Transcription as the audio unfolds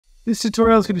This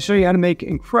tutorial is going to show you how to make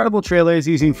incredible trailers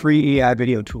using free AI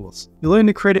video tools. You'll learn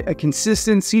to create a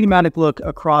consistent cinematic look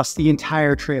across the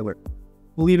entire trailer.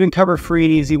 We'll even cover free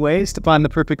and easy ways to find the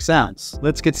perfect sounds.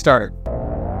 Let's get started.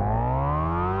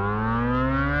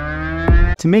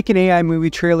 To make an AI movie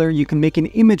trailer, you can make an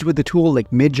image with a tool like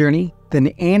Midjourney, then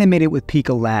animate it with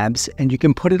Pika Labs, and you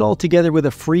can put it all together with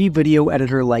a free video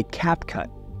editor like Capcut.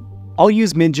 I'll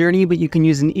use Midjourney, but you can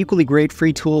use an equally great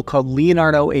free tool called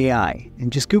Leonardo AI.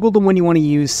 And just Google the one you want to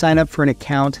use, sign up for an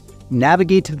account,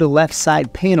 navigate to the left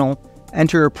side panel,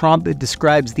 enter a prompt that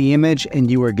describes the image, and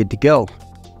you are good to go.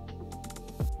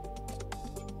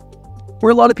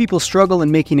 Where a lot of people struggle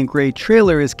in making a great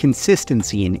trailer is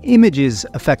consistency, and images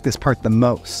affect this part the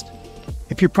most.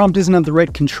 If your prompt doesn't have the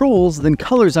right controls, then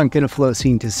colors aren't going to flow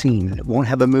scene to scene. It won't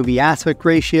have a movie aspect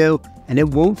ratio, and it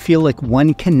won't feel like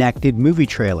one connected movie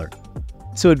trailer.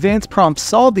 So advanced prompts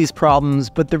solve these problems,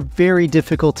 but they're very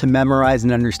difficult to memorize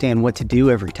and understand what to do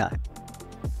every time.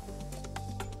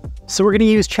 So we're going to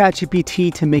use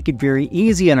ChatGPT to make it very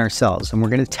easy on ourselves, and we're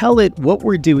going to tell it what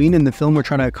we're doing in the film we're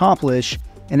trying to accomplish,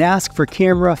 and ask for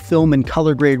camera, film, and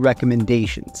color grade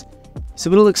recommendations.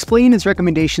 So it'll explain its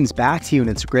recommendations back to you,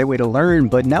 and it's a great way to learn,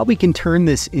 but now we can turn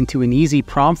this into an easy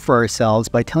prompt for ourselves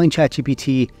by telling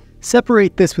ChatGPT,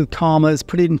 separate this with commas,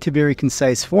 put it into very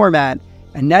concise format,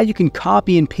 and now you can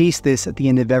copy and paste this at the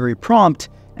end of every prompt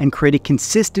and create a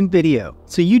consistent video.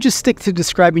 So you just stick to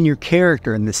describing your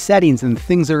character and the settings and the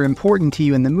things that are important to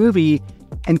you in the movie,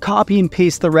 and copy and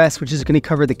paste the rest, which is going to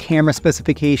cover the camera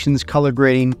specifications, color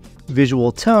grading,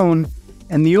 visual tone,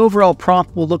 and the overall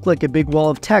prompt will look like a big wall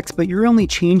of text, but you're only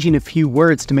changing a few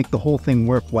words to make the whole thing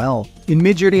work well. In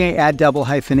Midjourney, I add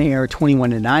 ~AR21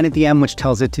 to 9 at the end, which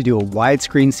tells it to do a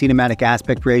widescreen cinematic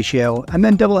aspect ratio, and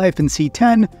then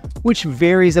 ~C10, which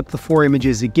varies up to 4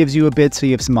 images. It gives you a bit so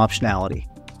you have some optionality.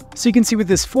 So you can see with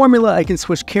this formula, I can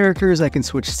switch characters, I can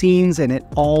switch scenes, and it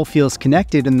all feels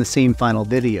connected in the same final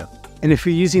video. And if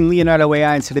you're using Leonardo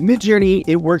AI instead of Midjourney,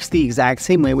 it works the exact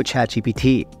same way with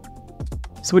ChatGPT.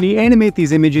 So when you animate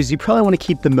these images, you probably want to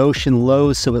keep the motion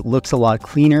low so it looks a lot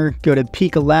cleaner. Go to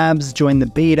Pika Labs, join the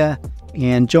beta,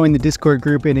 and join the Discord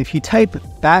group. And if you type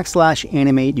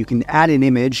 \animate, you can add an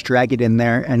image, drag it in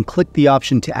there, and click the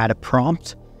option to add a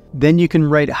prompt. Then you can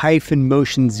write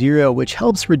 -motion 0, which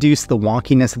helps reduce the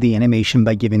wonkiness of the animation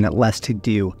by giving it less to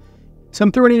do. So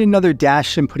I'm throwing in another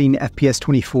dash and putting FPS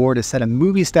 24 to set a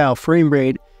movie-style frame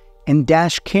rate, and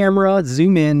dash camera,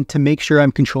 zoom in to make sure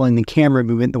I'm controlling the camera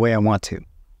movement the way I want to.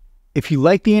 If you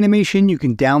like the animation, you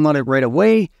can download it right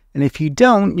away, and if you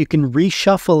don't, you can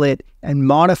reshuffle it and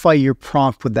modify your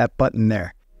prompt with that button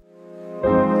there.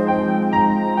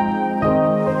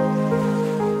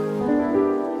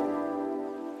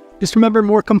 Just remember,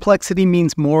 more complexity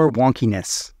means more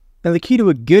wonkiness. Now the key to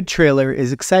a good trailer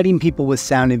is exciting people with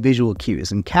sound and visual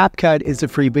cues, and Capcut is a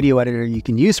free video editor you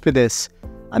can use for this.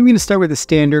 I'm going to start with a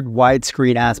standard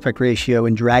widescreen aspect ratio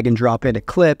and drag and drop in a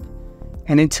clip.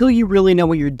 And until you really know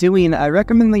what you're doing, I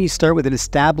recommend that you start with an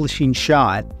establishing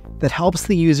shot that helps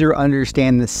the user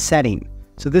understand the setting.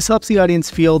 So this helps the audience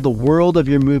feel the world of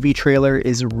your movie trailer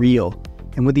is real.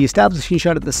 And with the establishing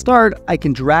shot at the start, I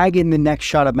can drag in the next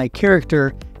shot of my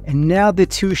character, and now the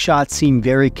two shots seem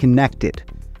very connected.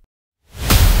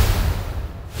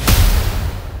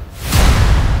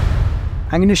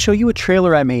 I'm going to show you a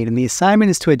trailer I made, and the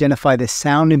assignment is to identify the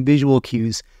sound and visual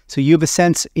cues so you have a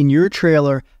sense in your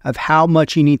trailer of how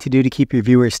much you need to do to keep your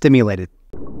viewers stimulated.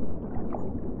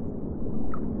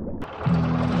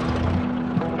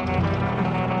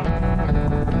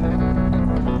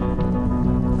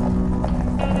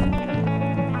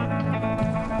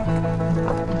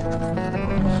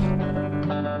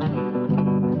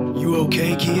 You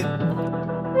okay, kid?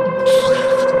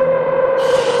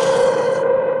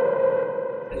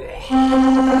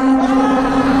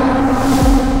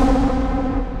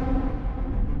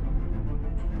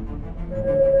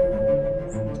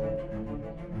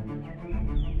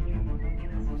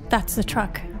 That's the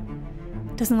truck.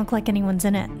 Doesn't look like anyone's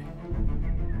in it.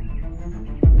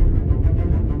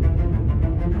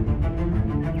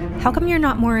 How come you're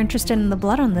not more interested in the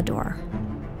blood on the door?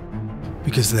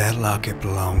 Because that locket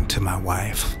belonged to my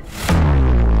wife.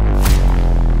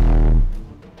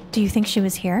 Do you think she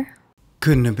was here?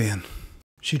 Couldn't have been.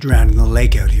 She drowned in the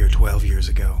lake out here 12 years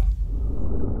ago.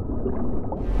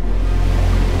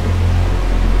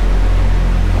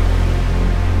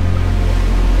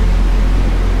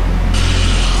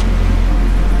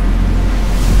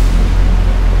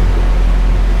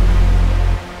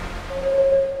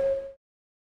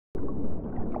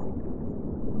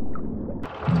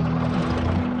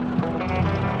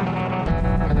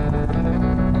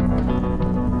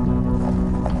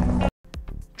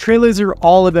 Trailers are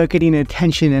all about getting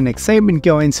attention and excitement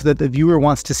going so that the viewer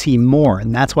wants to see more,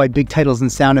 and that's why big titles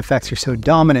and sound effects are so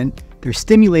dominant. They're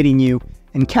stimulating you,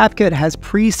 and Capcut has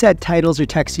preset titles or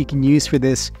text you can use for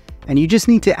this, and you just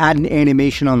need to add an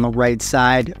animation on the right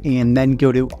side and then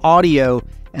go to audio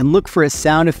and look for a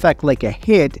sound effect like a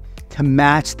hit to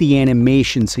match the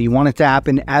animation. So you want it to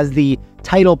happen as the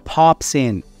title pops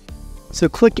in. So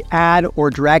click add or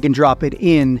drag and drop it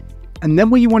in. And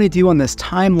then what you want to do on this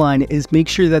timeline is make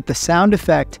sure that the sound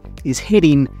effect is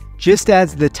hitting just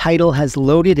as the title has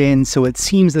loaded in, so it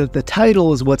seems that the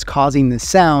title is what's causing the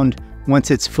sound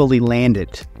once it's fully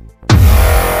landed.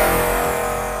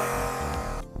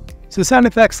 So sound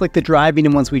effects like the driving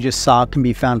and ones we just saw can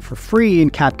be found for free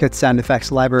in Capcut's sound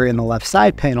effects library in the left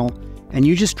side panel, and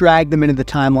you just drag them into the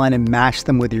timeline and match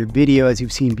them with your video as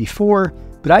you've seen before.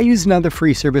 But I use another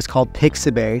free service called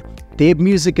Pixabay. They have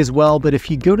music as well, but if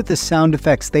you go to the sound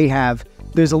effects they have,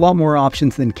 there's a lot more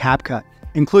options than Capcut,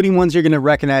 including ones you're going to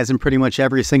recognize in pretty much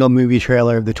every single movie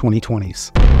trailer of the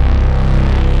 2020s.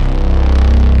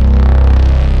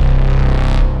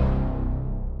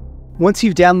 Once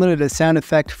you've downloaded a sound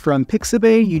effect from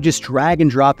Pixabay, you just drag and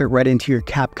drop it right into your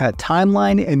Capcut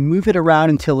timeline and move it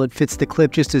around until it fits the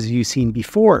clip just as you've seen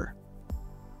before.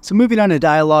 So moving on to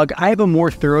dialogue, I have a more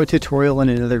thorough tutorial in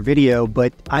another video,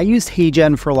 but I used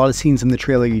HeyGen for a lot of scenes in the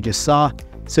trailer you just saw.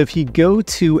 So if you go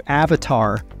to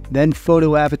Avatar, then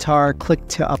Photo Avatar, click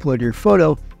to upload your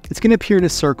photo, it's going to appear in a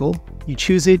circle. You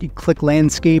choose it, you click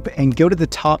Landscape, and go to the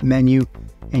top menu,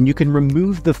 and you can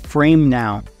remove the frame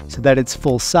now so that it's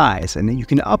full size. And then you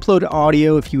can upload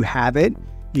audio if you have it.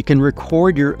 You can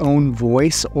record your own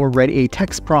voice or write a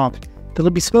text prompt that'll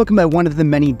be spoken by one of the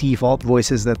many default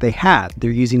voices that they have.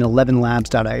 They're using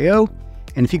 11labs.io,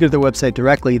 and if you go to their website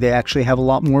directly, they actually have a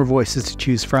lot more voices to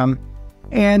choose from.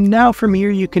 And now from here,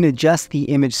 you can adjust the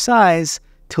image size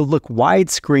to look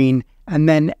widescreen, and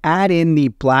then add in the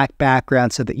black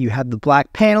background so that you have the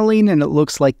black paneling and it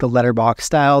looks like the letterbox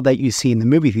style that you see in the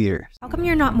movie theater. How come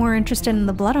you're not more interested in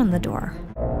the blood on the door?